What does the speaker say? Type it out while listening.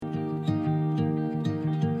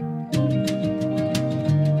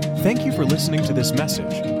Thank you for listening to this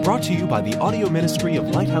message, brought to you by the audio ministry of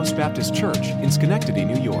Lighthouse Baptist Church in Schenectady,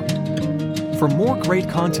 New York. For more great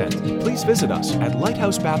content, please visit us at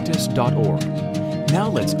lighthousebaptist.org. Now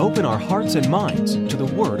let's open our hearts and minds to the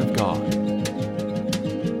Word of God.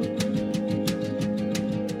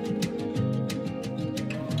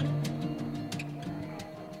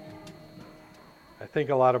 I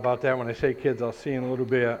think a lot about that when I say kids. I'll see in a little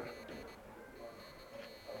bit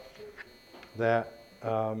that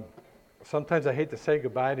sometimes I hate to say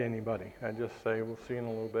goodbye to anybody. I just say we'll see in a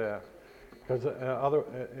little bit, because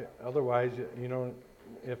otherwise, you know,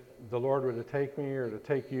 if the Lord were to take me or to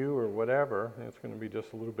take you or whatever, it's going to be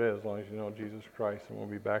just a little bit, as long as you know Jesus Christ, and we'll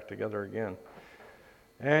be back together again.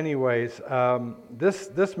 Anyways,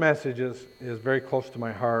 this message is very close to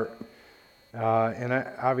my heart. And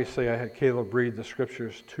obviously I had Caleb read the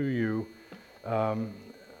scriptures to you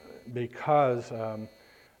because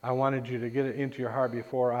I wanted you to get it into your heart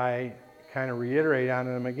before I kind of reiterate on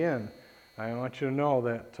them again. I want you to know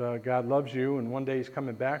that God loves you, and one day He's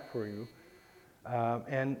coming back for you.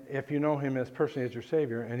 And if you know Him as personally as your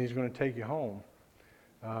Savior, and He's going to take you home.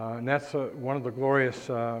 And that's one of the glorious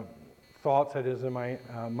thoughts that is in my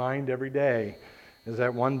mind every day, is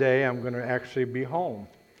that one day I'm going to actually be home.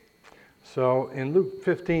 So in Luke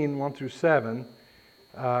 15, 1 through 7,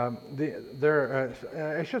 I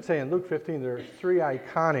should say in Luke 15, there are three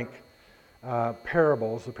iconic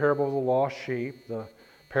parables: the parable of the lost sheep, the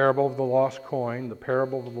parable of the lost coin, the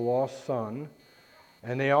parable of the lost son.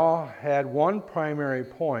 And they all had one primary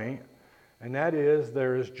point, and that is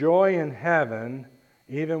there is joy in heaven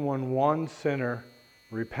even when one sinner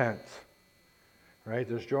repents. Right?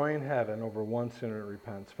 There's joy in heaven over one sinner that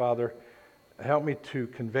repents. Father, help me to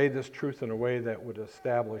convey this truth in a way that would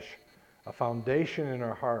establish a foundation in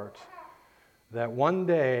our hearts, that one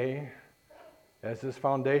day, as this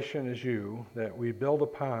foundation is you, that we build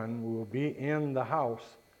upon, we will be in the house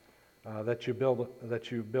that you're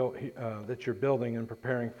building and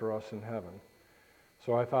preparing for us in heaven.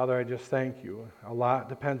 So, Father, I just thank you. A lot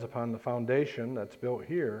depends upon the foundation that's built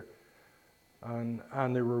here,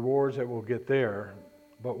 on the rewards that we'll get there.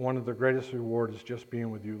 But one of the greatest rewards is just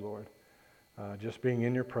being with you, Lord. Just being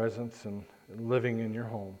in your presence and living in your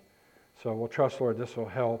home. So we'll trust, Lord, this will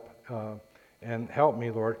help. And help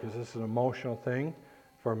me, Lord, because this is an emotional thing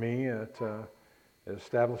for me. It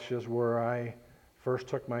establishes where I first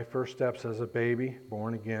took my first steps as a baby,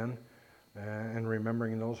 born again, and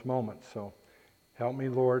remembering those moments. So help me,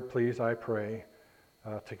 Lord, please, I pray,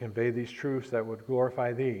 to convey these truths that would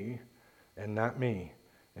glorify Thee and not me.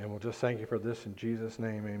 And we'll just thank you for this in Jesus'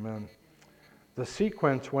 name, amen. The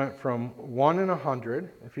sequence went from 1 and 100.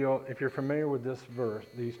 If you're familiar with this verse,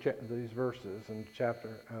 these verses in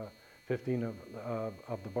chapter 15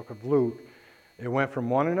 of the book of Luke, it went from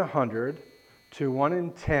 1 and 100 to 1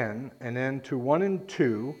 and 10, and then to 1 and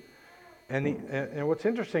 2. And what's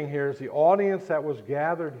interesting here is the audience that was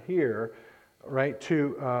gathered here, right,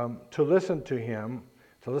 to listen to Him,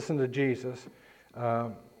 to listen to Jesus.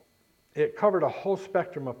 It covered a whole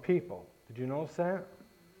spectrum of people. Did you notice that?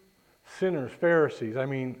 Sinners, Pharisees. I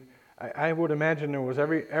mean, I would imagine there was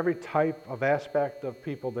every type of aspect of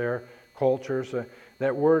people there, cultures.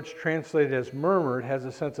 That words translated as murmured has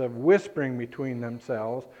a sense of whispering between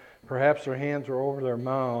themselves. Perhaps their hands were over their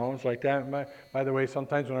mouths like that. By the way,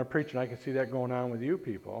 sometimes when I'm preaching, I can see that going on with you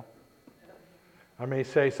people. I may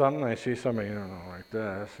say something, I see somebody, like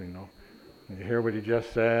this, You hear what he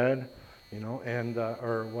just said, and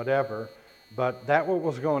or whatever. But that what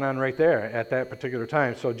was going on right there at that particular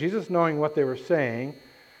time. So Jesus, knowing what they were saying,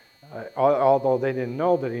 although they didn't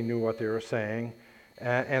know that He knew what they were saying,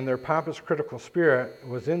 and their pompous critical spirit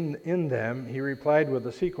was in them, He replied with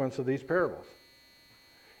a sequence of these parables.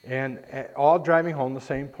 And all driving home the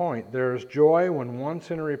same point. There is joy when one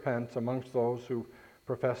sinner repents amongst those who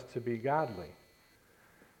profess to be godly.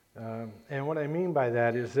 And what I mean by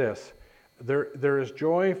that is this. There is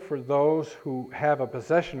joy for those who have a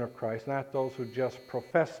possession of Christ, not those who just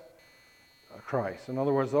profess Christ. In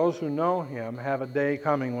other words, those who know Him have a day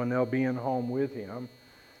coming when they'll be in home with Him.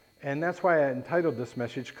 And that's why I entitled this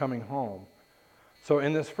message, Coming Home. So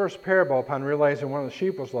in this first parable, upon realizing one of the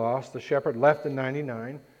sheep was lost, the shepherd left the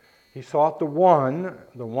 99. He sought the one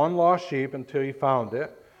lost sheep until he found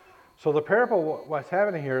it. So the parable, what's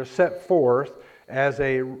happening here, is set forth as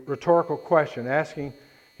a rhetorical question, asking,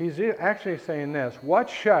 he's actually saying this: what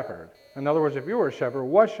shepherd, in other words, if you were a shepherd,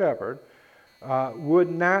 what shepherd would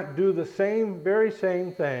not do the very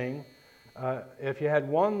same thing if you had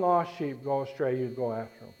one lost sheep go astray, you'd go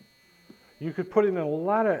after him? You could put a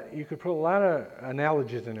lot of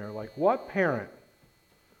analogies in there, like what parent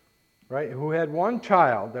right, who had one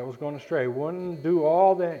child that was going astray, wouldn't do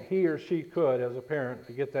all that he or she could as a parent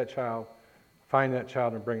to get that child, find that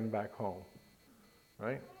child and bring him back home,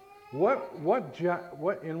 right? In what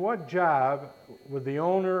job would the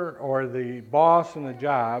owner or the boss in the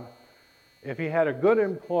job, if he had a good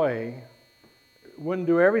employee, wouldn't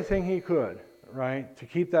do everything he could, right, to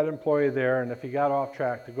keep that employee there, and if he got off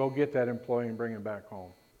track, to go get that employee and bring him back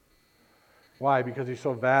home? Why? Because he's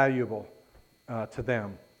so valuable to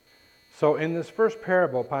them. So in this first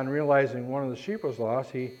parable, upon realizing one of the sheep was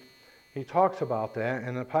lost, he talks about that,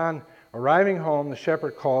 and upon arriving home, the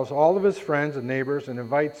shepherd calls all of his friends and neighbors and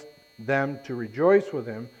invites them to rejoice with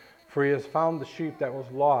him, for he has found the sheep that was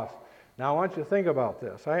lost. Now I want you to think about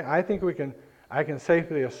this. I think I can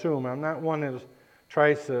safely assume, I'm not one that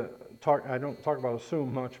tries to talk, I don't talk about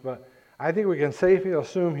assume much, but I think we can safely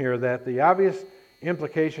assume here that the obvious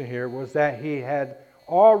implication here was that he had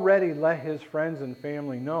already let his friends and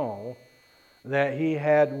family know that he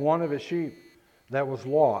had one of his sheep that was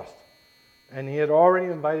lost. And he had already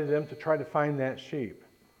invited them to try to find that sheep.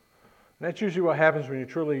 And that's usually what happens when you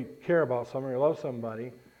truly care about somebody or love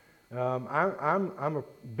somebody. I'm a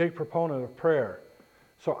big proponent of prayer.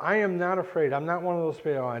 So I am not afraid. I'm not one of those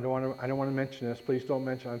people, I don't want to mention this, please don't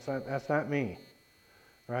mention it. That's not me.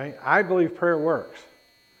 Right? I believe prayer works.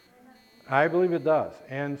 I believe it does.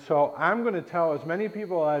 And so I'm going to tell as many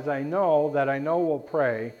people as I know will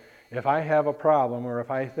pray if I have a problem or if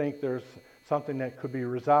I think there's something that could be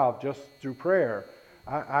resolved just through prayer.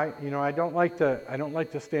 I don't like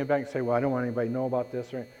to stand back and say, well, I don't want anybody to know about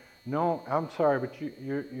this. No, I'm sorry, but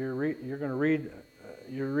you're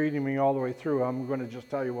reading me all the way through. I'm going to just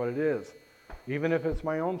tell you what it is, even if it's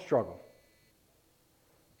my own struggle.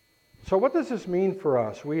 So what does this mean for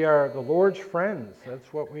us? We are the Lord's friends.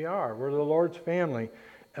 That's what we are. We're the Lord's family,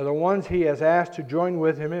 and the ones he has asked to join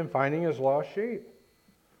with him in finding his lost sheep.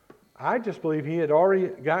 I just believe he had already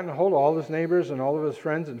gotten a hold of all his neighbors and all of his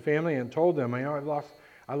friends and family and told them, I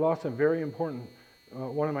lost a very important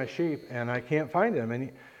one of my sheep, and I can't find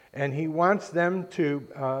him. And he wants them to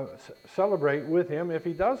celebrate with him if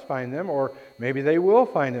he does find them, or maybe they will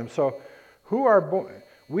find him. So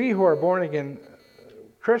we who are born again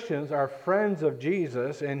Christians are friends of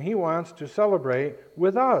Jesus, and he wants to celebrate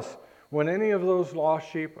with us when any of those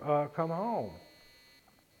lost sheep come home.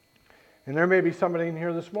 And there may be somebody in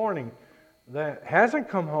here this morning that hasn't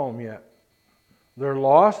come home yet. They're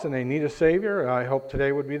lost and they need a Savior. I hope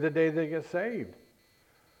today would be the day they get saved.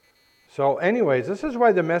 So anyways, this is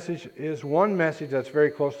why the message is one message that's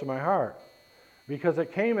very close to my heart. Because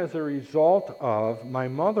it came as a result of my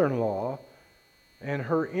mother-in-law and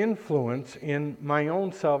her influence in my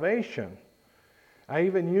own salvation. I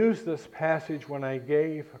even used this passage when I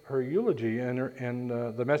gave her eulogy and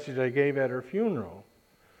the message I gave at her funeral.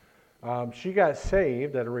 She got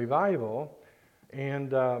saved at a revival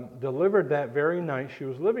and delivered that very night. She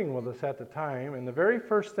was living with us at the time, and the very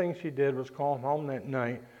first thing she did was call home that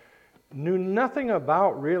night. Knew nothing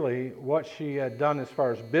about really what she had done as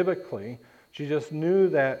far as biblically. She just knew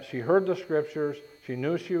that she heard the scriptures, she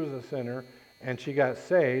knew she was a sinner, and she got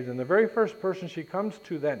saved. And the very first person she comes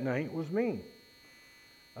to that night was me.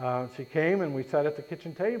 She came and we sat at the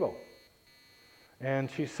kitchen table.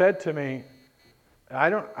 And she said to me, I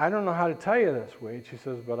don't know how to tell you this, Wade. She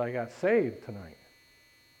says, but I got saved tonight.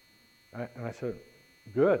 And I said,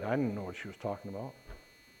 good. I didn't know what she was talking about.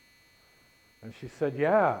 And she said,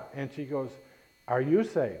 yeah. And she goes, are you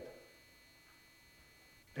saved?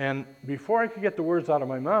 And before I could get the words out of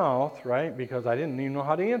my mouth, right, because I didn't even know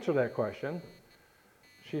how to answer that question,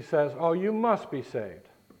 she says, oh, you must be saved.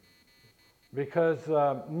 Because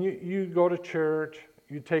you go to church,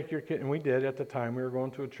 you take your kid, and we did at the time, we were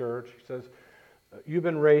going to a church. She says, you've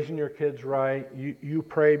been raising your kids right, you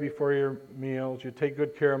pray before your meals, you take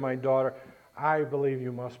good care of my daughter. I believe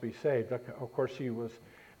you must be saved. Of course, she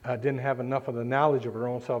didn't have enough of the knowledge of her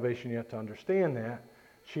own salvation yet to understand that.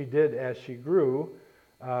 She did as she grew.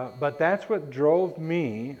 But that's what drove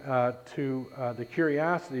me the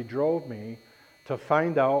curiosity drove me to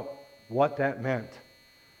find out what that meant.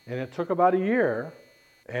 And it took about a year,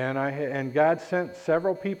 and God sent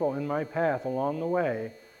several people in my path along the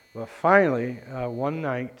way. But finally, one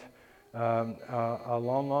night, a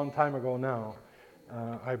long, long time ago now,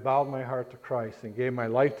 I bowed my heart to Christ and gave my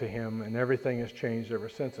life to Him, and everything has changed ever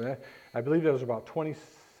since. And I believe it was about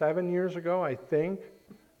 27 years ago, I think.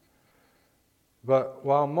 But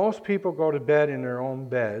while most people go to bed in their own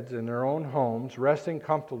beds, in their own homes, resting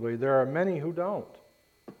comfortably, there are many who don't.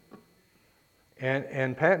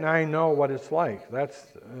 And Pat and I know what it's like. That's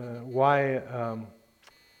why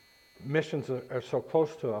missions are so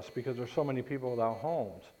close to us, because there's so many people without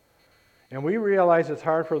homes. And we realize it's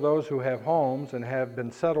hard for those who have homes and have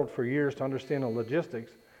been settled for years to understand the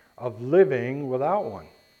logistics of living without one.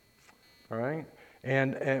 All right?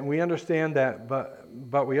 And we understand that,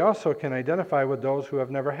 but we also can identify with those who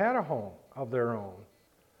have never had a home of their own.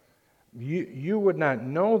 You would not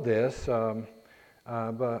know this,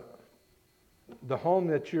 but the home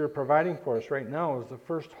that you're providing for us right now is the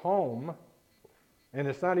first home, and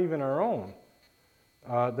it's not even our own,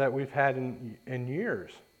 that we've had in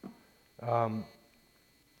years. And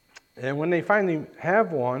when they finally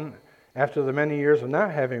have one, after the many years of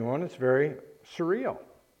not having one, it's very surreal.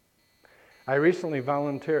 I recently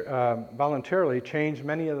voluntarily changed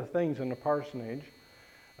many of the things in the parsonage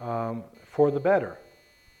for the better.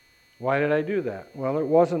 Why did I do that? Well, it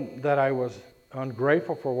wasn't that I was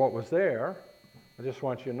ungrateful for what was there. I just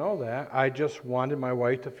want you to know that. I just wanted my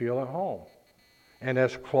wife to feel at home and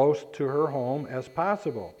as close to her home as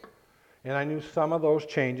possible. And I knew some of those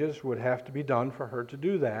changes would have to be done for her to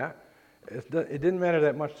do that. It didn't matter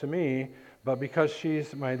that much to me, but because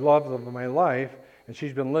she's my love of my life, and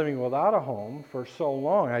she's been living without a home for so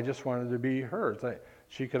long, I just wanted to be hers.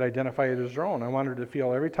 She could identify it as her own. I wanted her to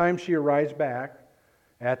feel every time she arrives back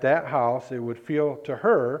at that house, it would feel to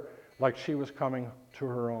her like she was coming to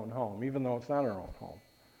her own home, even though it's not her own home.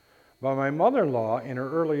 But my mother-in-law, in her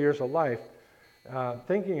early years of life,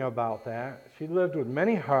 thinking about that, she lived with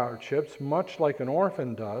many hardships, much like an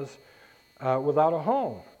orphan does, without a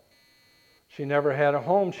home. She never had a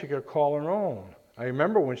home she could call her own. I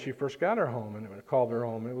remember when she first got her home and called her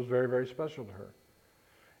home, it was very, very special to her.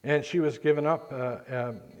 And she was given up,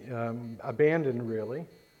 abandoned really,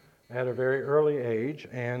 at a very early age,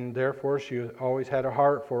 and therefore she always had a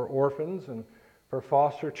heart for orphans and for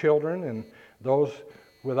foster children and those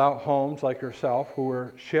without homes like herself who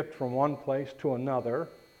were shipped from one place to another.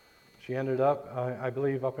 She ended up, I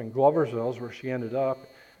believe, up in Gloversville is where she ended up,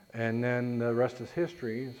 and then the rest is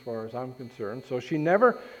history as far as I'm concerned. So she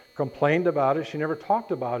never complained about it. She never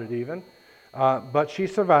talked about it even, but she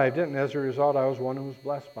survived it, and as a result, I was one who was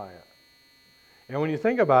blessed by it. And when you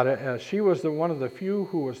think about it, she was one of the few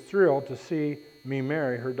who was thrilled to see me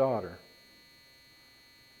marry her daughter.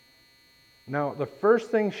 Now, the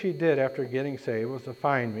first thing she did after getting saved was to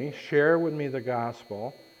find me, share with me the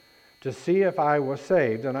gospel, to see if I was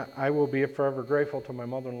saved. And I will be forever grateful to my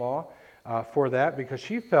mother-in-law for that, because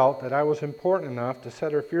she felt that I was important enough to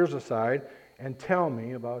set her fears aside and tell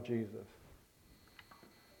me about Jesus.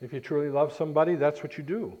 If you truly love somebody, that's what you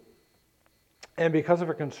do. And because of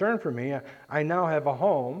her concern for me, I now have a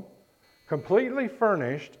home completely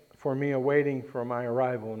furnished for me awaiting for my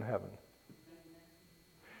arrival in heaven.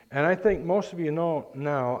 And I think most of you know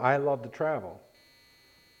now I love to travel.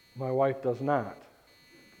 My wife does not.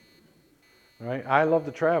 Right? I love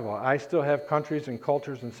to travel. I still have countries and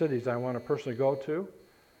cultures and cities I want to personally go to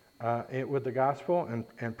with the gospel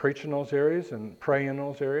and preach in those areas and pray in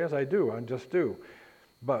those areas. I just do.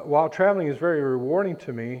 But while traveling is very rewarding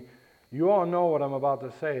to me, you all know what I'm about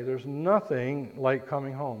to say. There's nothing like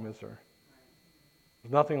coming home, is there?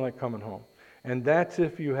 There's nothing like coming home. And that's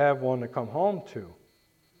if you have one to come home to.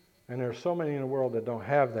 And there's so many in the world that don't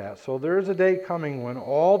have that. So there is a day coming when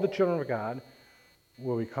all the children of God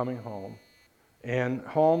will be coming home. And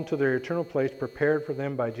home to their eternal place prepared for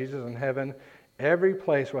them by Jesus in heaven. Every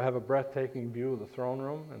place will have a breathtaking view of the throne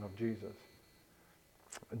room and of Jesus.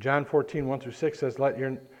 John 14, 1-6 says,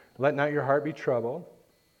 Let not your heart be troubled.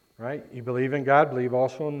 Right? You believe in God, believe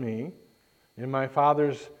also in me. In my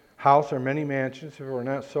Father's house are many mansions. If it were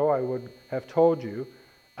not so, I would have told you.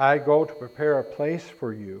 I go to prepare a place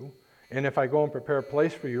for you. And if I go and prepare a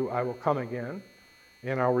place for you, I will come again,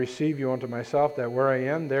 and I'll receive you unto myself, that where I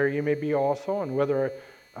am, there you may be also. And whither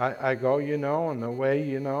I go, you know, and the way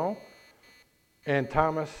you know. And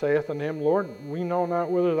Thomas saith unto him, Lord, we know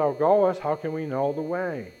not whither thou goest. How can we know the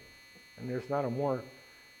way? And there's not a more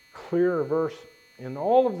clear verse in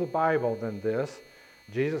all of the Bible than this.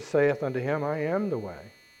 Jesus saith unto him, I am the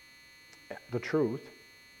way, the truth,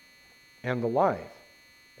 and the life.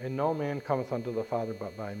 And no man cometh unto the Father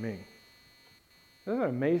but by me. Isn't that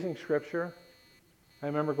an amazing scripture? I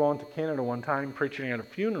remember going to Canada one time preaching at a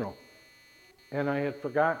funeral. And I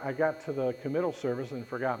got to the committal service and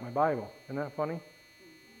forgot my Bible. Isn't that funny?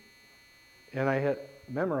 And I had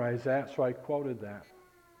memorized that, so I quoted that.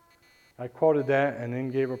 I quoted that and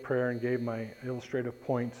then gave a prayer and gave my illustrative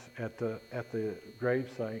points at the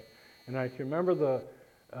grave site. And I can remember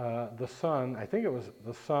the son, I think it was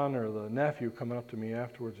the son or the nephew coming up to me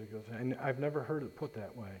afterwards. He goes, and I've never heard it put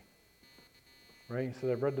that way. Right? He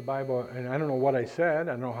said, I've read the Bible, and I don't know what I said.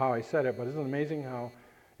 I don't know how I said it, but isn't it amazing how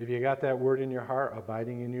if you got that word in your heart,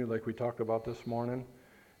 abiding in you, like we talked about this morning,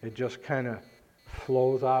 it just kind of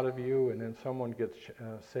flows out of you, and then someone gets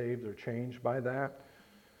saved or changed by that.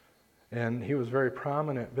 And he was a very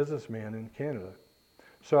prominent businessman in Canada.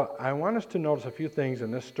 So I want us to notice a few things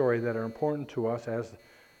in this story that are important to us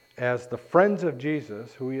as the friends of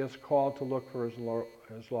Jesus, who he has called to look for his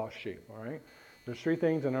lost sheep. All right? There's three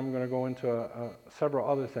things, and I'm going to go into several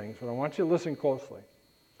other things, but I want you to listen closely.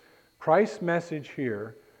 Christ's message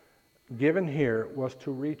here, given here, was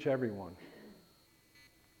to reach everyone.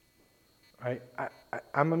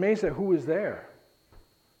 I'm amazed at who was there.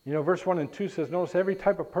 You know, verse 1 and 2 says, notice every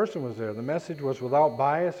type of person was there. The message was without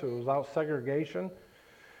bias, it was without segregation.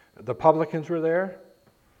 The publicans were there.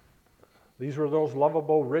 These were those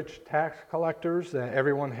lovable rich tax collectors that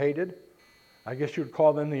everyone hated. I guess you'd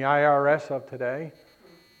call them the IRS of today.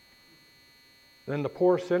 Then the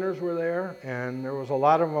poor sinners were there, and there was a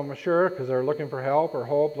lot of them, I'm sure, because they were looking for help or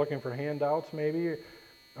hope, looking for handouts maybe,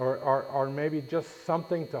 or maybe just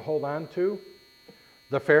something to hold on to.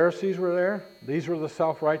 The Pharisees were there. These were the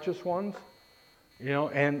self-righteous ones. You know,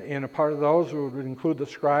 and a part of those would include the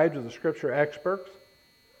scribes or the scripture experts.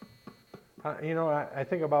 You know, I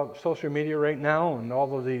think about social media right now and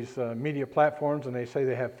all of these media platforms, and they say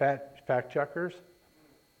they have fact checkers.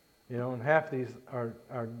 You know, and half these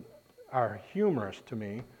are humorous to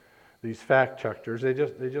me. These fact checkers, they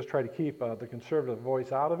just try to keep the conservative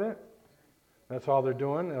voice out of it. That's all they're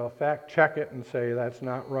doing. They'll fact check it and say that's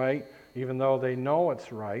not right, even though they know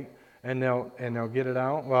it's right, and they'll get it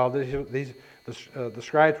out. Well, the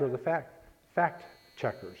scribes were the fact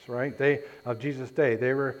checkers, right? Of Jesus' day.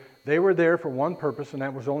 They were there for one purpose, and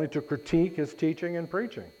that was only to critique his teaching and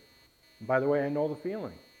preaching. And by the way, I know the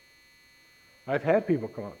feeling. I've had people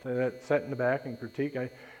come up that sat in the back and critique.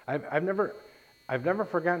 I've never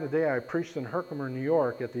forgotten the day I preached in Herkimer, New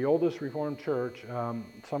York, at the oldest Reformed church.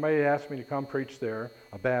 Somebody asked me to come preach there,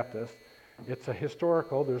 a Baptist. It's a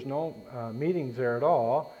historical. There's no meetings there at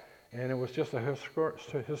all, and it was just a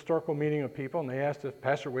historical meeting of people. And they asked if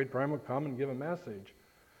Pastor Wade Prime would come and give a message.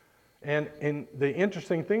 And the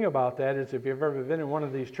interesting thing about that is, if you've ever been in one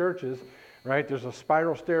of these churches, right, there's a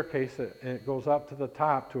spiral staircase and it goes up to the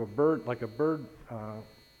top to a bird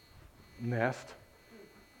nest.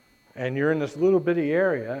 And you're in this little bitty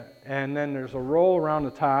area, and then there's a roll around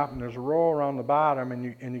the top, and there's a roll around the bottom, and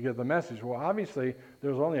you give the message. Well, obviously,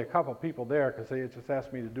 there's only a couple people there because they just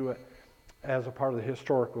asked me to do it as a part of the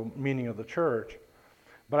historical meaning of the church.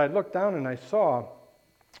 But I looked down and I saw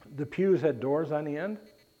the pews had doors on the end,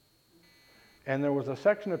 and there was a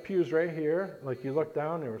section of pews right here. Like you look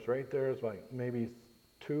down, there was right there, it was like maybe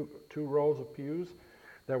two rows of pews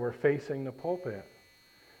that were facing the pulpit.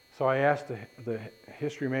 So I asked the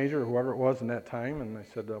history major, or whoever it was in that time, and I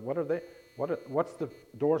said, what are they? What's the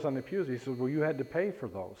doors on the pews? He said, well, you had to pay for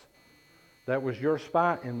those. That was your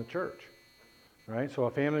spot in the church, right? So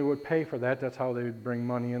a family would pay for that. That's how they would bring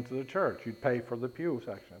money into the church. You'd pay for the pew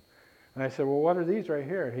section. And I said, well, what are these right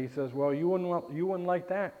here? He says, well, you wouldn't like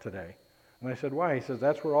that today. And I said, why? He says,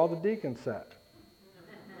 that's where all the deacons sat.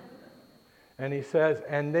 And he says,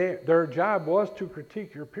 and their job was to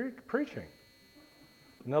critique your preaching.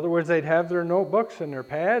 In other words, they'd have their notebooks and their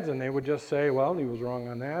pads, and they would just say, well, he was wrong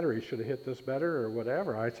on that, or he should have hit this better, or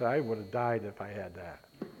whatever. I said, I would have died if I had that.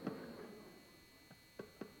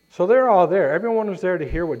 So they're all there. Everyone was there to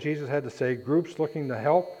hear what Jesus had to say. Groups looking to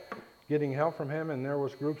help, getting help from him, and there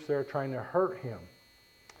was groups there trying to hurt him.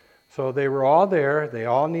 So they were all there. They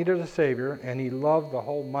all needed a Savior, and he loved the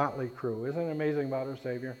whole motley crew. Isn't it amazing about our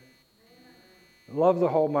Savior? Loved the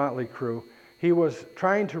whole motley crew. He was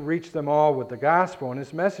trying to reach them all with the gospel, and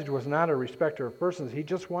his message was not a respecter of persons. He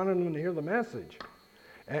just wanted them to hear the message.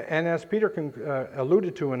 And as Peter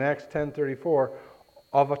alluded to in Acts 10:34,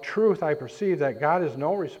 of a truth I perceive that God is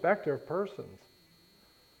no respecter of persons.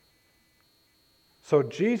 So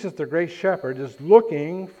Jesus, the great shepherd, is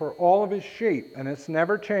looking for all of his sheep, and it's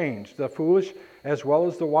never changed. The foolish as well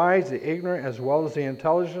as the wise, the ignorant as well as the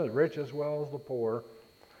intelligent, the rich as well as the poor,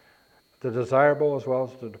 the desirable as well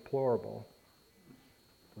as the deplorable.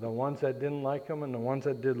 The ones that didn't like him and the ones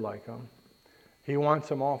that did like him. He wants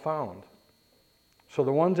them all found. So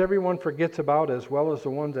the ones everyone forgets about as well as the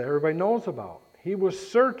ones that everybody knows about. He was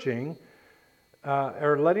searching,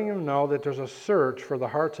 or letting them know that there's a search for the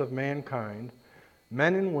hearts of mankind,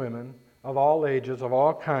 men and women of all ages, of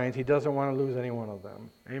all kinds. He doesn't want to lose any one of them.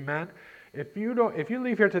 Amen? If you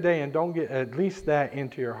leave here today and don't get at least that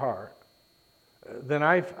into your heart, then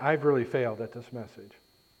I've really failed at this message.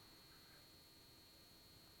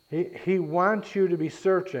 He wants you to be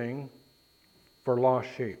searching for lost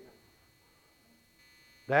sheep.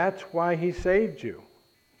 That's why he saved you.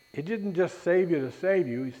 He didn't just save you to save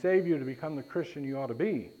you. He saved you to become the Christian you ought to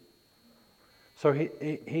be. So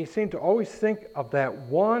he seemed to always think of that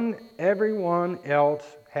one everyone else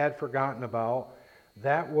had forgotten about.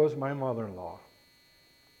 That was my mother-in-law.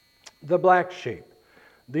 The black sheep,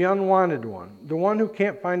 the unwanted one, the one who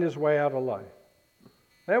can't find his way out of life.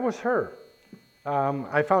 That was her.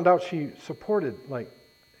 I found out she supported,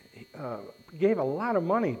 gave a lot of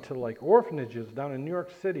money to orphanages down in New York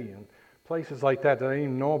City and places like that I didn't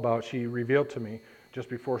even know about. She revealed to me just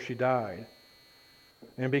before she died.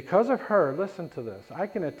 And because of her, listen to this, I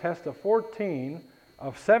can attest to 14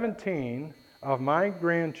 of 17 of my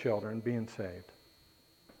grandchildren being saved.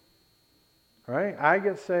 Right? I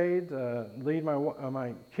get saved, lead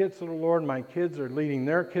my kids to the Lord, my kids are leading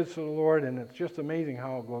their kids to the Lord, and it's just amazing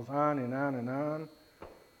how it goes on and on and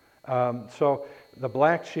on. So the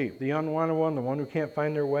black sheep, the unwanted one, the one who can't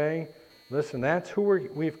find their way, listen, that's who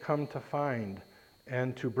we've come to find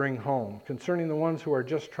and to bring home. Concerning the ones who are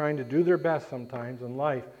just trying to do their best sometimes in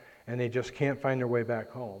life, and they just can't find their way back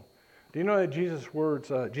home. Do you know that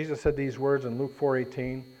Jesus said these words in Luke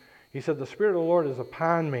 4:18? He said, "The Spirit of the Lord is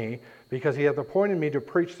upon me, because He hath appointed me to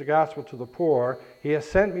preach the gospel to the poor. He has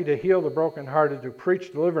sent me to heal the brokenhearted, to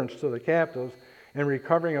preach deliverance to the captives, and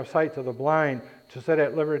recovering of sight to the blind, to set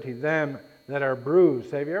at liberty them that are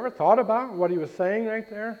bruised." Have you ever thought about what He was saying right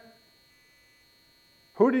there?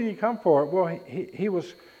 Who did He come for? Well, he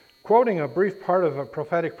was quoting a brief part of a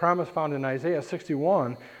prophetic promise found in Isaiah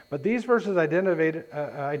 61, but these verses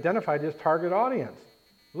identified His target audience.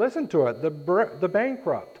 Listen to it, the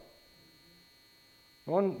bankrupt.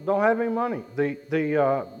 The one don't have any money, the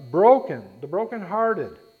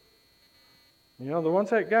brokenhearted, the ones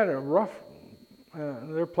that got a rough,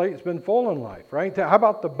 their plate's been full in life, right? How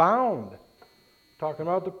about the bound? Talking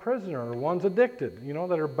about the prisoner, the ones addicted,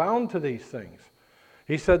 that are bound to these things.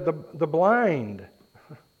 He said the blind,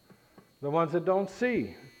 the ones that don't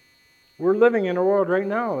see. We're living in a world right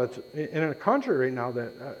now, in a country right now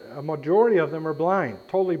that a majority of them are blind,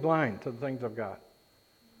 totally blind to the things of God.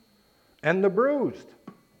 And the bruised.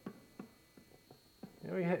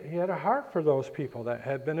 He had a heart for those people that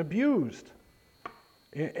had been abused.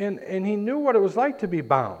 And he knew what it was like to be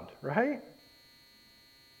bound, right?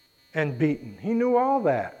 And beaten. He knew all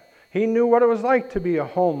that. He knew what it was like to be a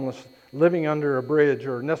homeless, living under a bridge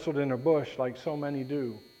or nestled in a bush like so many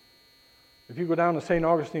do. If you go down to St.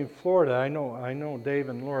 Augustine, Florida, I know Dave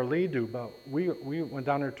and Laura Lee do, but we went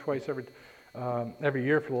down there twice every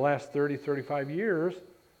year for the last 30, 35 years.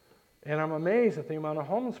 And I'm amazed at the amount of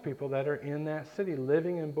homeless people that are in that city,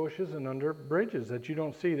 living in bushes and under bridges that you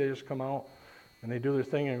don't see. They just come out and they do their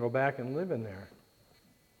thing and go back and live in there.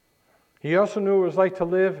 He also knew what it was like to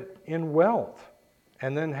live in wealth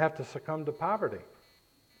and then have to succumb to poverty.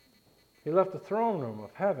 He left the throne room of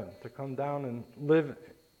heaven to come down and live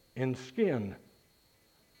in skin.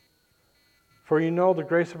 For you know the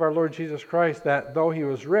grace of our Lord Jesus Christ, that though He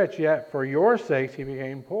was rich, yet for your sakes He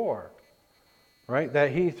became poor. Right?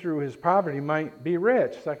 That He through His poverty might be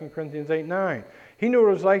rich. 2 Corinthians 8:9. He knew what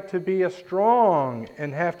it was like to be strong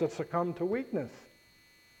and have to succumb to weakness.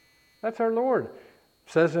 That's our Lord.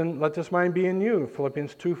 It says let this mind be in you,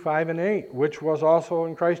 Philippians 2:5-8, which was also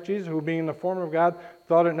in Christ Jesus, who being in the form of God,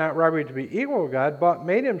 thought it not robbery to be equal with God, but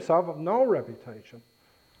made Himself of no reputation,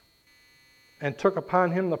 and took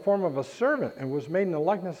upon Him the form of a servant, and was made in the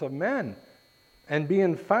likeness of men. And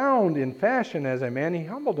being found in fashion as a man, He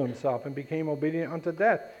humbled Himself and became obedient unto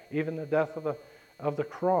death, even the death of the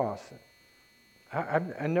cross.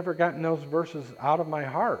 I've never gotten those verses out of my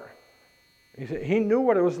heart. He knew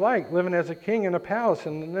what it was like living as a king in a palace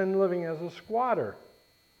and then living as a squatter.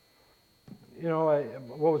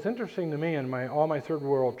 What was interesting to me in all my third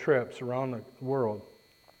world trips around the world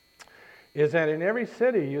is that in every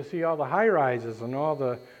city you see all the high-rises and all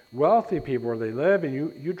the wealthy people where they live, and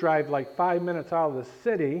you drive 5 minutes out of the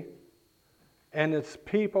city, and it's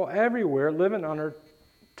people everywhere living under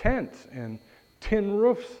tents and tin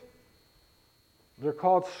roofs. They're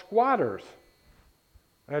called squatters.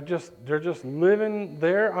 They're just living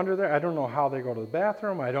there under there. I don't know how they go to the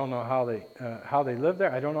bathroom. I don't know how they live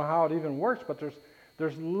there. I don't know how it even works. But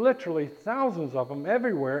there's literally thousands of them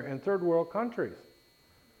everywhere in third world countries.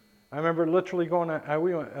 I remember literally going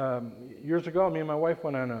on, years ago, me and my wife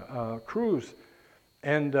went on a cruise,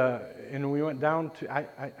 and we went down to,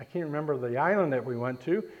 I can't remember the island that we went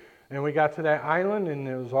to, and we got to that island, and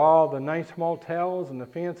it was all the nice motels and the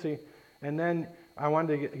fancy, and then I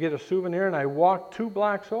wanted to get a souvenir, and I walked 2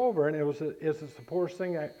 blocks over, and it's the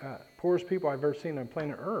poorest people I've ever seen on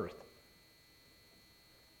planet Earth.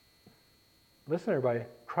 Listen, everybody,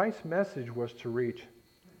 Christ's message was to reach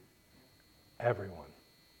everyone.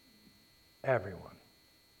 Everyone,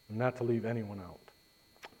 not to leave anyone out.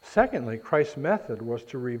 Secondly, Christ's method was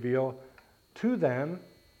to reveal to them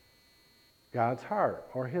God's heart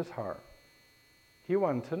or his heart. He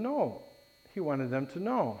wanted to know. He wanted them to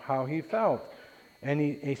know how he felt. And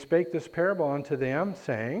he spake this parable unto them,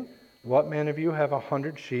 saying, What man of you have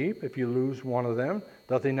 100 sheep? If you lose one of them,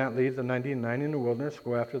 doth he not leave the 99 in the wilderness,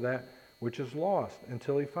 go after that which is lost,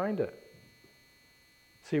 until he find it?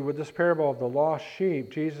 See, with this parable of the lost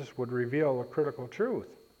sheep, Jesus would reveal a critical truth.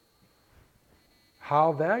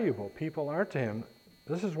 How valuable people are to him.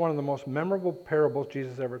 This is one of the most memorable parables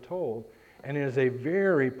Jesus ever told, and it is a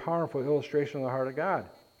very powerful illustration of the heart of God.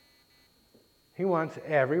 He wants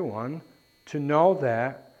everyone to know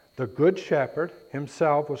that the Good Shepherd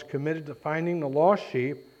himself was committed to finding the lost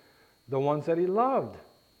sheep, the ones that he loved.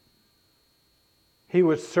 He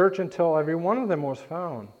would search until every one of them was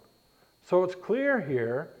found. So it's clear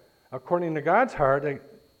here, according to God's heart, that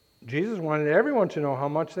Jesus wanted everyone to know how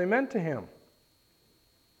much they meant to him.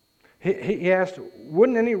 He asked,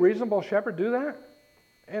 wouldn't any reasonable shepherd do that?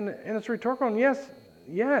 And it's rhetorical, and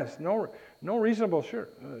yes. No reasonable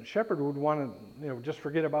shepherd would want to just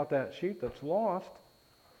forget about that sheep that's lost.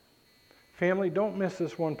 Family, don't miss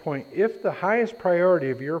this one point. If the highest priority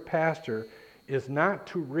of your pastor is not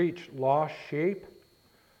to reach lost sheep,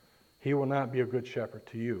 he will not be a good shepherd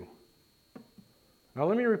to you. Now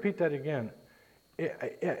let me repeat that again.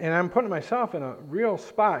 And I'm putting myself in a real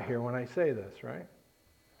spot here when I say this, right?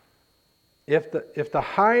 If the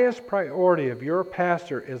highest priority of your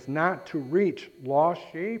pastor is not to reach lost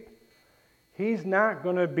sheep, he's not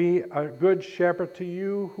going to be a good shepherd to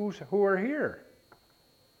you who are here,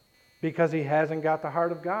 because he hasn't got the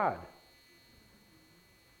heart of God.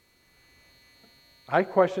 I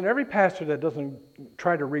question every pastor that doesn't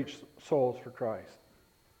try to reach souls for Christ,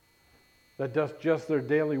 that does just their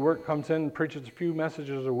daily work, comes in, preaches a few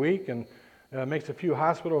messages a week, and makes a few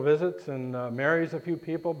hospital visits, and marries a few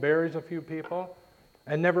people, buries a few people,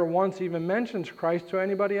 and never once even mentions Christ to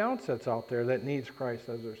anybody else that's out there that needs Christ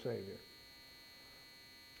as their Savior.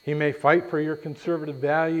 He may fight for your conservative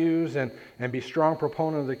values and be a strong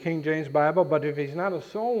proponent of the King James Bible, but if he's not a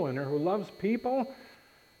soul winner who loves people,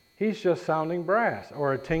 he's just sounding brass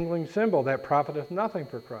or a tingling cymbal that profiteth nothing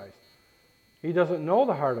for Christ. He doesn't know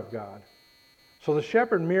the heart of God. So the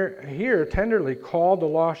shepherd here tenderly called the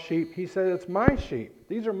lost sheep. He said, it's my sheep.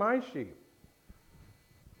 These are my sheep.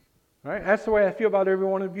 Right? That's the way I feel about every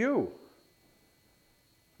one of you.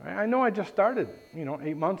 Right? I know I just started,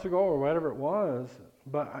 8 months ago or whatever it was,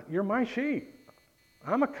 but you're my sheep.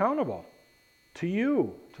 I'm accountable to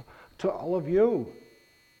you, to all of you.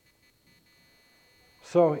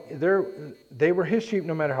 So they were his sheep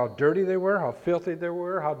no matter how dirty they were, how filthy they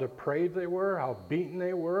were, how depraved they were, how beaten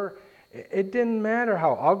they were. It didn't matter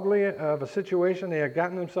how ugly of a situation they had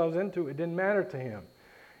gotten themselves into. It didn't matter to him.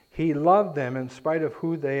 He loved them in spite of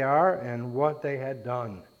who they are and what they had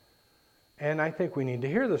done. And I think we need to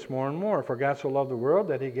hear this more and more. For God so loved the world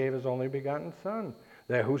that he gave his only begotten Son,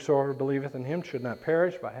 that whosoever believeth in him should not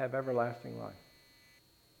perish but have everlasting life.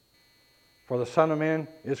 For the Son of Man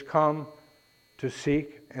is come to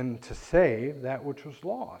seek and to save that which was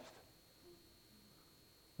lost.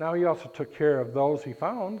 Now he also took care of those he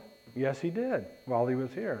found. Yes, he did while he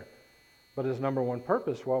was here. But his number one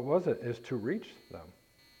purpose, what was it? Is to reach them.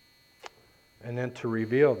 And then to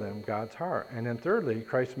reveal them God's heart. And then thirdly,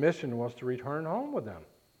 Christ's mission was to return home with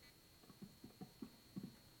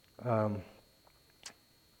them.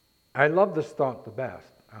 I love this thought the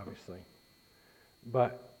best, obviously.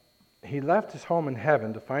 But he left his home in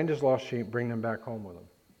heaven to find his lost sheep, bring them back home with him.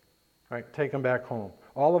 Right? Take them back home.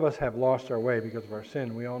 All of us have lost our way because of our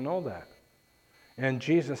sin. We all know that. And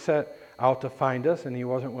Jesus set out to find us, and he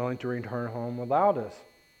wasn't willing to return home without us.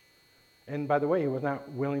 And by the way, he was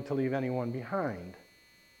not willing to leave anyone behind.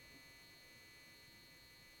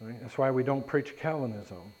 Right? That's why we don't preach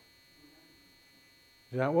Calvinism.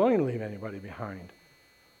 He's not willing to leave anybody behind.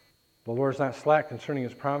 The Lord's not slack concerning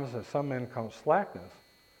his promise, as some men count slackness,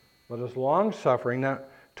 but is long-suffering, not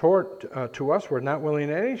to us, we're not willing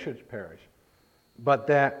that any should perish, but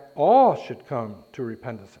that all should come to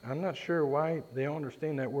repentance. I'm not sure why they don't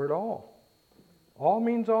understand that word all. All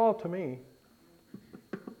means all to me.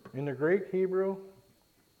 In the Greek, Hebrew,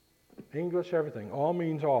 English, everything. All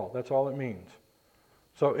means all. That's all it means.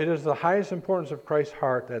 So it is the highest importance of Christ's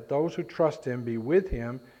heart that those who trust him be with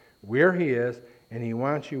him where he is, and he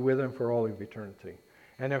wants you with him for all of eternity.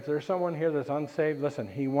 And if there's someone here that's unsaved, listen,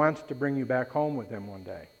 he wants to bring you back home with him one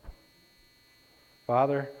day.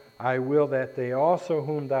 Father, I will that they also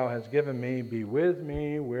whom thou hast given me be with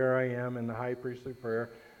me where I am, in the high priestly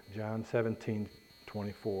prayer, John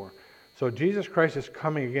 17:24. So Jesus Christ is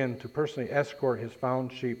coming again to personally escort his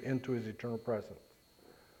found sheep into his eternal presence.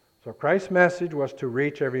 So Christ's message was to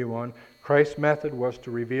reach everyone. Christ's method was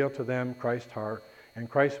to reveal to them Christ's heart. And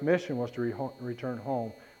Christ's mission was to return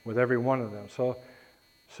home with every one of them.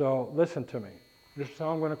 So listen to me. This is how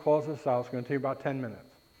I'm going to close this out. It's going to take about 10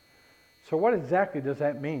 minutes. So what exactly does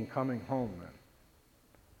that mean, coming home, then?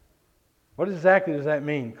 What exactly does that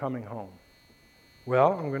mean, coming home?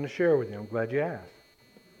 Well, I'm going to share with you. I'm glad you asked.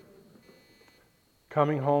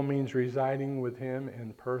 Coming home means residing with Him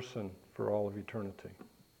in person for all of eternity.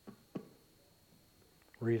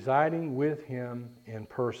 Residing with Him in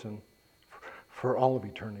person for all of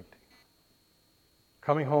eternity.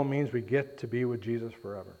 Coming home means we get to be with Jesus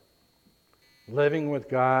forever. Living with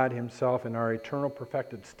God Himself in our eternal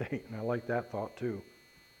perfected state. And I like that thought too.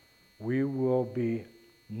 We will be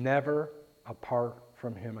never apart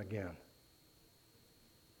from Him again.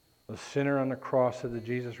 The sinner on the cross said to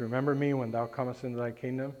Jesus, "Remember me when thou comest into thy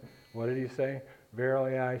kingdom." What did He say?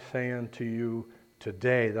 "Verily I say unto you,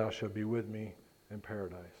 today thou shalt be with me in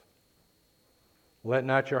paradise." Let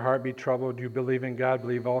not your heart be troubled. You believe in God,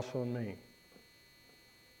 believe also in me.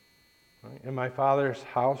 Right? In my Father's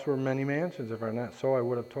house were many mansions. If are not so, I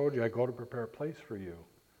would have told you, I go to prepare a place for you.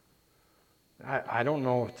 I don't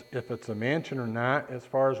know if it's a mansion or not as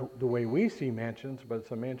far as the way we see mansions, but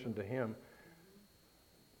it's a mansion to Him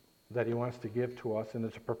that He wants to give to us, and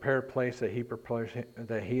it's a prepared place that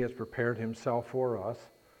He has prepared Himself for us.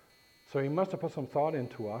 So He must have put some thought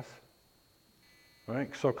into us.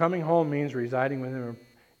 Right? So coming home means residing with Him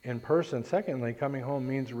in person. Secondly, coming home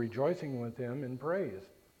means rejoicing with Him in praise.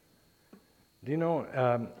 Do you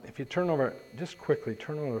know, if you turn over, just quickly,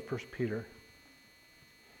 turn over to 1 Peter.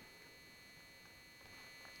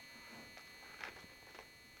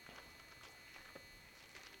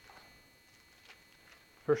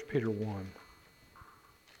 1 Peter 1.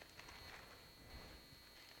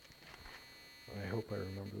 I hope I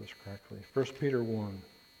remember this correctly. 1 Peter 1.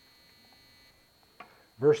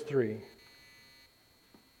 Verse 3.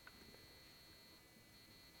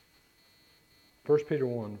 1 Peter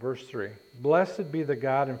 1, verse 3. Blessed be the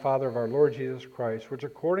God and Father of our Lord Jesus Christ, which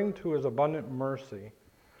according to His abundant mercy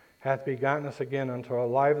hath begotten us again unto a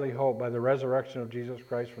lively hope by the resurrection of Jesus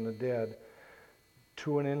Christ from the dead,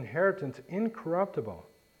 to an inheritance incorruptible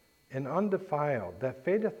and undefiled, that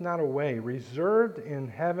fadeth not away, reserved in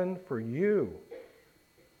heaven for you,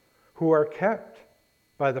 who are kept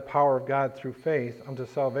by the power of God through faith unto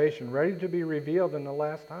salvation, ready to be revealed in the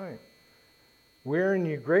last time. Wherein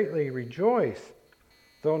you greatly rejoice,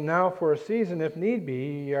 though now for a season, if need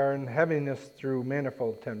be, ye are in heaviness through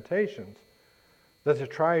manifold temptations, that the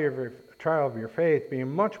trial of your faith,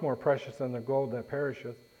 being much more precious than the gold that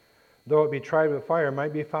perisheth, though it be tried with fire,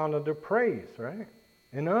 might be found unto praise, right?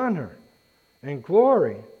 And honor and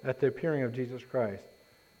glory at the appearing of Jesus Christ,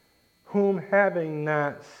 whom having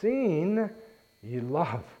not seen, ye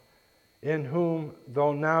love, in whom,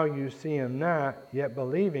 though now you see Him not, yet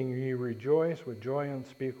believing, ye rejoice with joy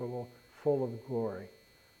unspeakable, full of glory,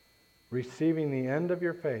 receiving the end of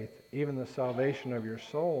your faith, even the salvation of your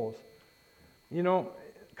souls. You know,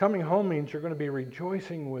 coming home means you're going to be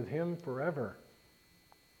rejoicing with Him forever,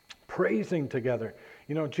 praising together.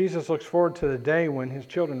 You know, Jesus looks forward to the day when His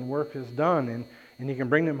children's work is done and He can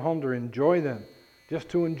bring them home to enjoy them, just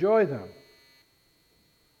to enjoy them.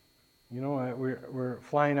 You know, we're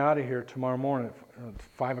flying out of here tomorrow morning at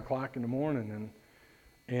 5 o'clock in the morning,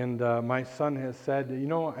 and my son has said, you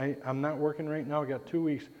know, I'm not working right now. I got 2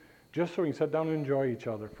 weeks, just so we can sit down and enjoy each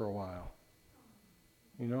other for a while.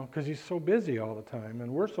 You know, because he's so busy all the time,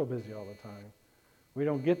 and we're so busy all the time. We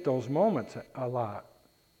don't get those moments a lot.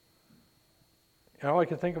 And all I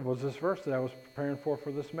could think of was this verse that I was preparing for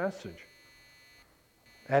this message.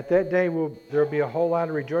 At that day, there'll be a whole lot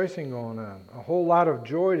of rejoicing going on, a whole lot of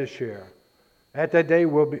joy to share. At that day,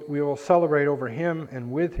 we will celebrate over Him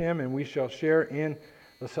and with Him, and we shall share in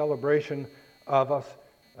the celebration of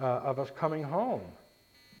us coming home.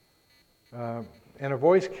 And a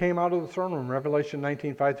voice came out of the throne room, Revelation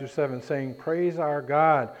 19:5-7, saying, Praise our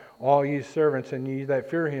God, all ye servants, and ye that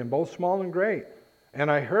fear Him, both small and great. And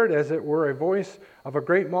I heard as it were a voice of a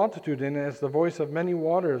great multitude, and as the voice of many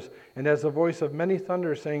waters, and as the voice of many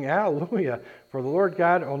thunders, saying, Hallelujah! For the Lord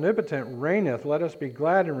God omnipotent reigneth. Let us be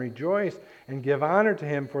glad and rejoice, and give honor to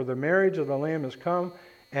Him, for the marriage of the Lamb is come,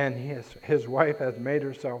 and his wife hath made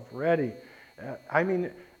herself ready. I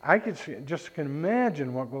can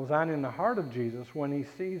imagine what goes on in the heart of Jesus when He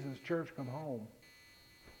sees His church come home.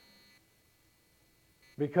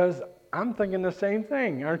 Because I'm thinking the same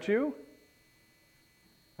thing, aren't you?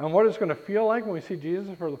 And what it's going to feel like when we see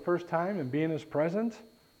Jesus for the first time and be in His presence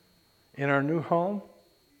in our new home.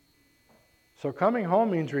 So coming home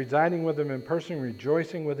means residing with Him in person,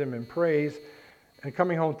 rejoicing with Him in praise. And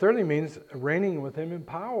coming home, thirdly, means reigning with him in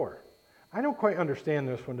power. I don't quite understand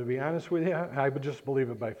this one, to be honest with you. I would just believe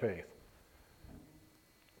it by faith.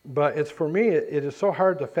 But it's for me, it is so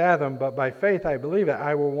hard to fathom, but by faith I believe it.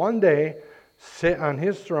 I will one day sit on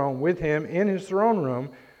his throne with him in his throne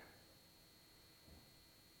room.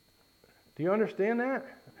 Do you understand that?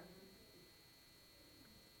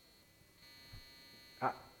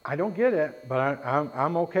 I don't get it, but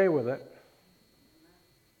I'm okay with it.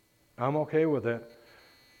 I'm okay with it.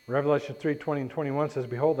 Revelation 3:20 and 21 says,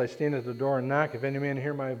 "Behold, I stand at the door and knock. If any man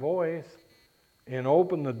hear my voice and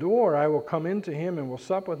open the door, I will come into him and will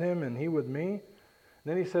sup with him and he with me." And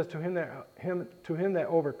then he says, to him that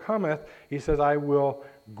overcometh, he says, I will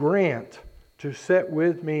grant to sit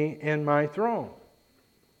with me in my throne,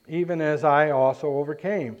 even as I also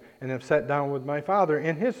overcame and have sat down with my Father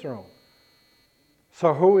in his throne.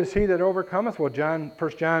 So who is he that overcometh? Well,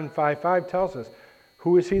 1 John 5:5 tells us,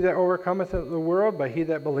 who is he that overcometh the world? But he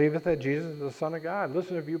that believeth that Jesus is the Son of God.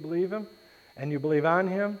 Listen, if you believe him and you believe on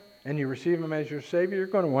him and you receive him as your Savior, you're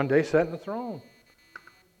going to one day sit in the throne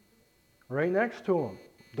right next to him.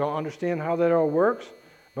 Don't understand how that all works,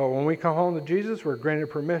 but when we come home to Jesus, we're granted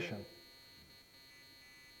permission.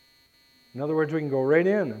 In other words, we can go right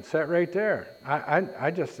in and sit right there.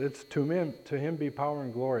 It's to him be power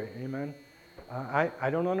and glory. Amen. I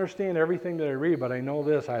don't understand everything that I read, but I know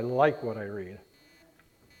this. I like what I read.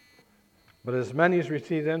 But as many as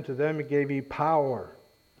received them, to them he gave ye power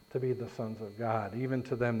to be the sons of God, even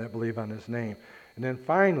to them that believe on his name. And then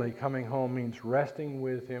finally, coming home means resting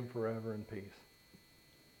with him forever in peace.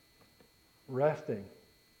 Resting.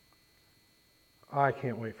 I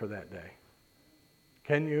can't wait for that day.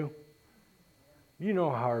 Can you? You know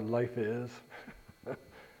how hard life is.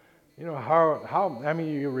 You know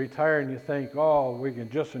you retire and you think, oh, we can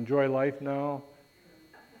just enjoy life now.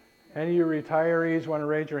 Any of you retirees want to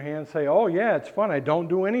raise your hand and say, oh yeah, it's fun. I don't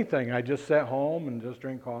do anything. I just sit home and just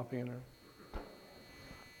drink coffee.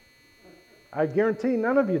 I guarantee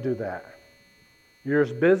none of you do that. You're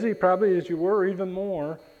as busy probably as you were, even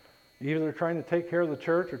more, either trying to take care of the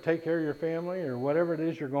church or take care of your family or whatever it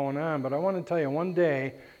is you're going on. But I want to tell you, one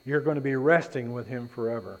day you're going to be resting with him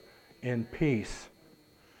forever in peace.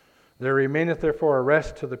 There remaineth therefore a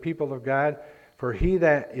rest to the people of God, for he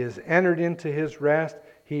that is entered into his rest,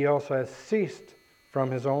 he also has ceased from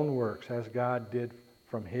his own works, as God did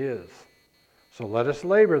from his. So let us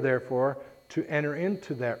labor, therefore, to enter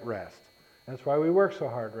into that rest. That's why we work so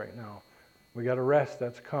hard right now. We got a rest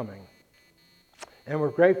that's coming. And we're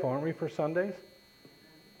grateful, aren't we, for Sundays?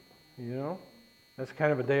 You know, that's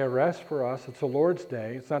kind of a day of rest for us. It's the Lord's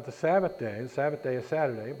Day. It's not the Sabbath day. The Sabbath day is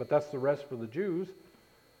Saturday, but that's the rest for the Jews.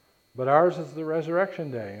 But ours is the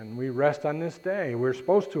resurrection day, and we rest on this day. We're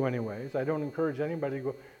supposed to anyways. I don't encourage anybody to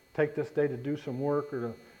go take this day to do some work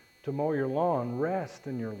or to mow your lawn. Rest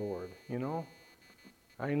in your Lord, you know.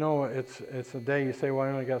 I know it's a day you say, well,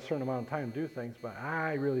 I only got a certain amount of time to do things, but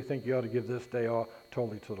I really think you ought to give this day all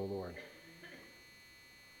totally to the Lord.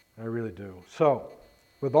 I really do. So,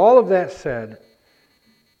 with all of that said,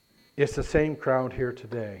 it's the same crowd here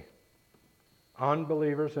today.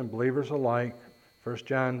 Unbelievers and believers alike. 1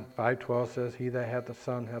 John 5:12 says, he that hath the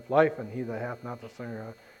Son hath life, and he that hath not the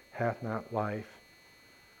Son hath not life.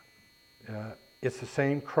 It's the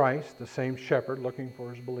same Christ, the same shepherd looking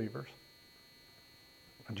for his believers.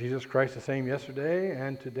 Jesus Christ the same yesterday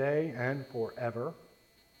and today and forever.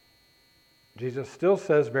 Jesus still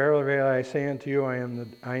says, verily, verily, I say unto you, I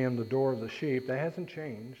am the door of the sheep. That hasn't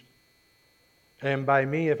changed. And by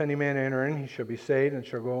me, if any man enter in, he shall be saved and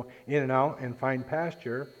shall go in and out and find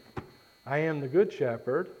pasture. I am the good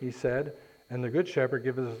shepherd, he said, and the good shepherd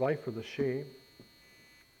giveth his life for the sheep.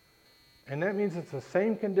 And that means it's the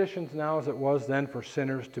same conditions now as it was then for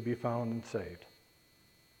sinners to be found and saved.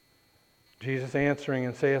 Jesus answering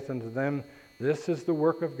and saith unto them, this is the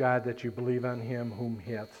work of God, that you believe on him whom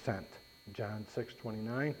he hath sent. John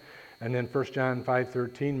 6:29. And then 1 John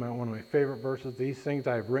 5:13, one of my favorite verses, these things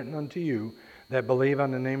I have written unto you that believe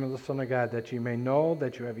on the name of the Son of God, that you may know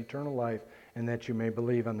that you have eternal life, and that you may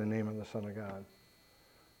believe on the name of the Son of God.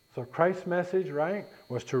 So Christ's message, right,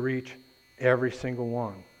 was to reach every single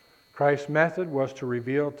one. Christ's method was to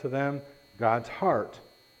reveal to them God's heart.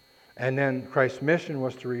 And then Christ's mission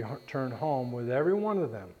was to return home with every one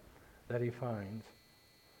of them that he finds.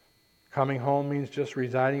 Coming home means just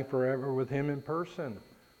residing forever with him in person.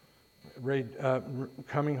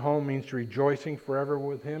 Coming home means rejoicing forever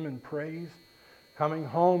with him in praise. Coming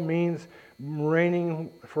home means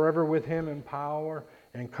reigning forever with him in power.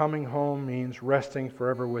 And coming home means resting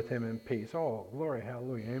forever with him in peace. Oh, glory,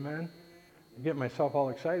 hallelujah, amen. I'm getting myself all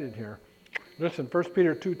excited here. Listen, 1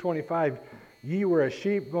 Peter 2:25, ye were as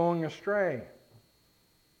sheep going astray.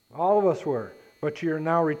 All of us were. But you're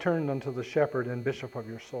now returned unto the shepherd and bishop of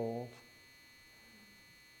your souls.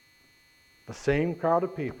 The same crowd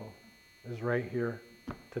of people is right here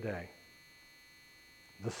today.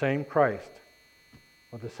 The same Christ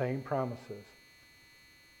with the same promises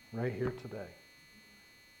right here today.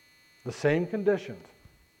 The same conditions.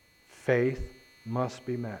 Faith must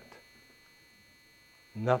be met.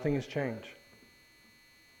 Nothing has changed.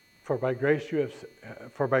 For by grace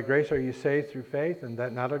are you saved through faith, and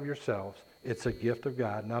that not of yourselves. It's a gift of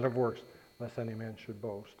God, not of works, lest any man should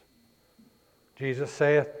boast. Jesus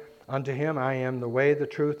saith unto him, I am the way, the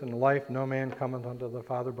truth, and the life. No man cometh unto the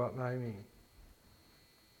Father but by me.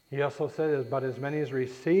 He also said, but as many as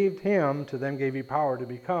received him, to them gave he power to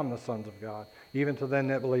become the sons of God, even to them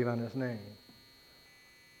that believe on his name.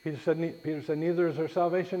 Peter said, neither is there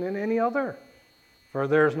salvation in any other. For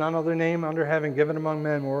there is none other name under heaven given among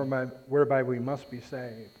men whereby we must be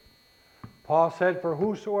saved. Paul said, for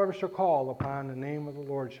whosoever shall call upon the name of the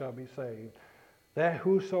Lord shall be saved. That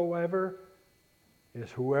whosoever is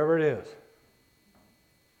whoever it is.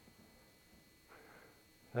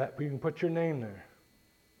 That you can put your name there.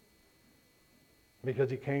 Because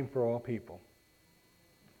he came for all people.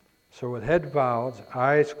 So with head bowed,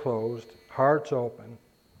 eyes closed, hearts open,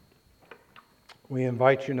 we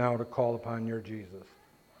invite you now to call upon your Jesus.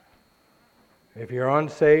 If you're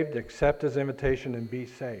unsaved, accept his invitation and be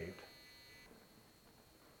saved.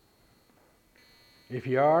 If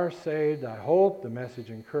you are saved, I hope the message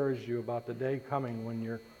encouraged you about the day coming when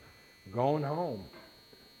you're going home.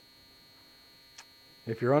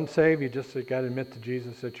 If you're unsaved, you just got to admit to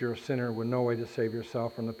Jesus that you're a sinner with no way to save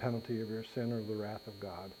yourself from the penalty of your sin or the wrath of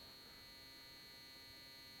God.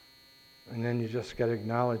 And then you just got to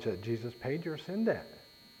acknowledge that Jesus paid your sin debt.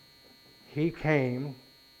 He came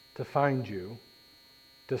to find you,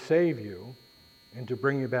 to save you, and to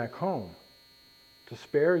bring you back home, to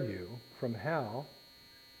spare you from hell,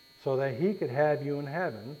 so that he could have you in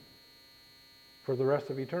heaven for the rest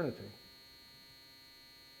of eternity.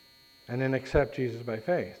 And then accept Jesus by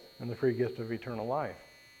faith and the free gift of eternal life.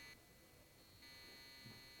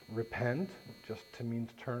 Repent just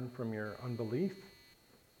means turn from your unbelief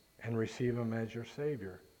and receive him as your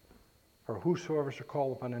Savior. For whosoever shall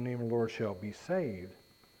call upon the name of the Lord shall be saved.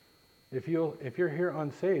 If you're here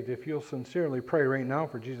unsaved, if you'll sincerely pray right now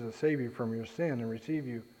for Jesus to save you from your sin and receive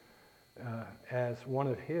you as one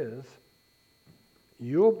of his,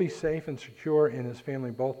 you'll be safe and secure in his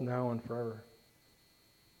family both now and forever.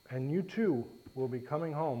 And you too will be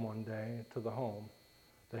coming home one day to the home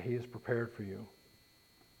that he has prepared for you.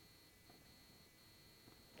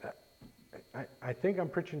 I think I'm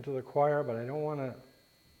preaching to the choir, but I don't want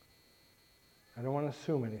to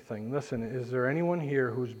assume anything. Listen, is there anyone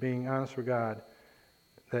here who's being honest with God,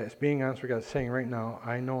 that's being honest with God, saying right now,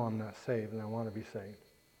 I know I'm not saved and I want to be saved.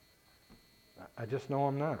 I just know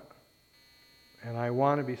I'm not. And I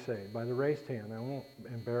want to be saved. By the raised hand, I won't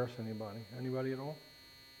embarrass anybody. Anybody at all?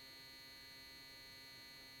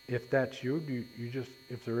 If that's you,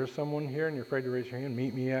 if there is someone here and you're afraid to raise your hand,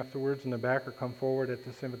 meet me afterwards in the back or come forward at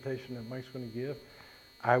this invitation that Mike's going to give.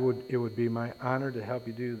 It would be my honor to help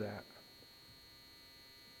you do that.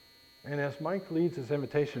 And as Mike leads his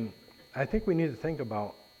invitation, I think we need to think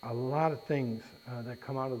about a lot of things that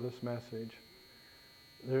come out of this message.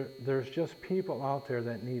 There's just people out there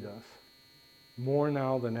that need us more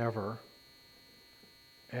now than ever.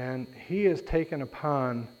 And he has taken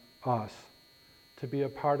upon us to be a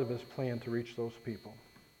part of his plan to reach those people.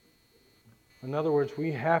 In other words,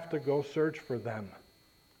 we have to go search for them.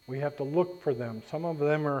 We have to look for them. Some of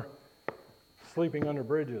them are sleeping under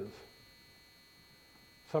bridges.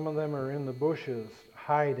 Some of them are in the bushes,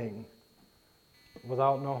 hiding,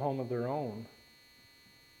 without no home of their own.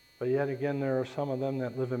 But yet again, there are some of them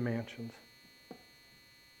that live in mansions.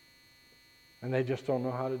 And they just don't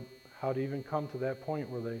know how to even come to that point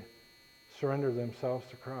where they surrender themselves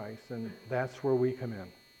to Christ. And that's where we come in.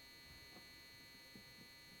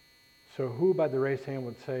 So who by the raised hand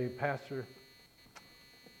would say, Pastor,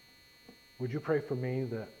 would you pray for me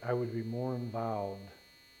that I would be more involved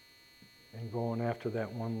in going after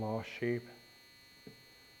that one lost sheep?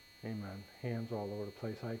 Amen. Hands all over the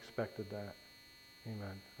place. I expected that.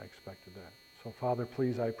 Amen. I expected that. So Father,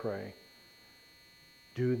 please, I pray,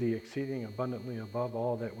 do the exceeding abundantly above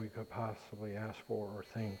all that we could possibly ask for or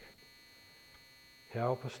think.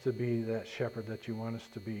 Help us to be that shepherd that you want us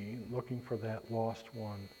to be, looking for that lost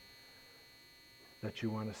one that you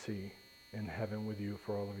want to see in heaven with you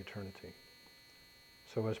for all of eternity.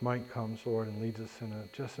 So as Mike comes, Lord, and leads us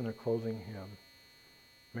in a closing hymn,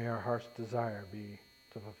 may our heart's desire be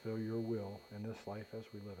to fulfill your will in this life as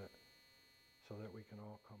we live it, so that we can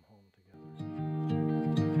all come home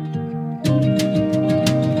together.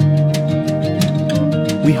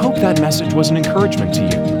 hope that message was an encouragement to you.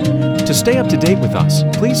 To stay up to date with us,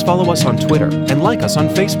 please follow us on Twitter and like us on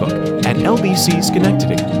Facebook at LBC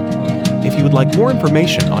Schenectady. If you would like more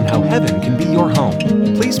information on how heaven can be your home,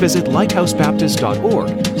 please visit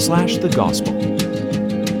lighthousebaptist.org/thegospel.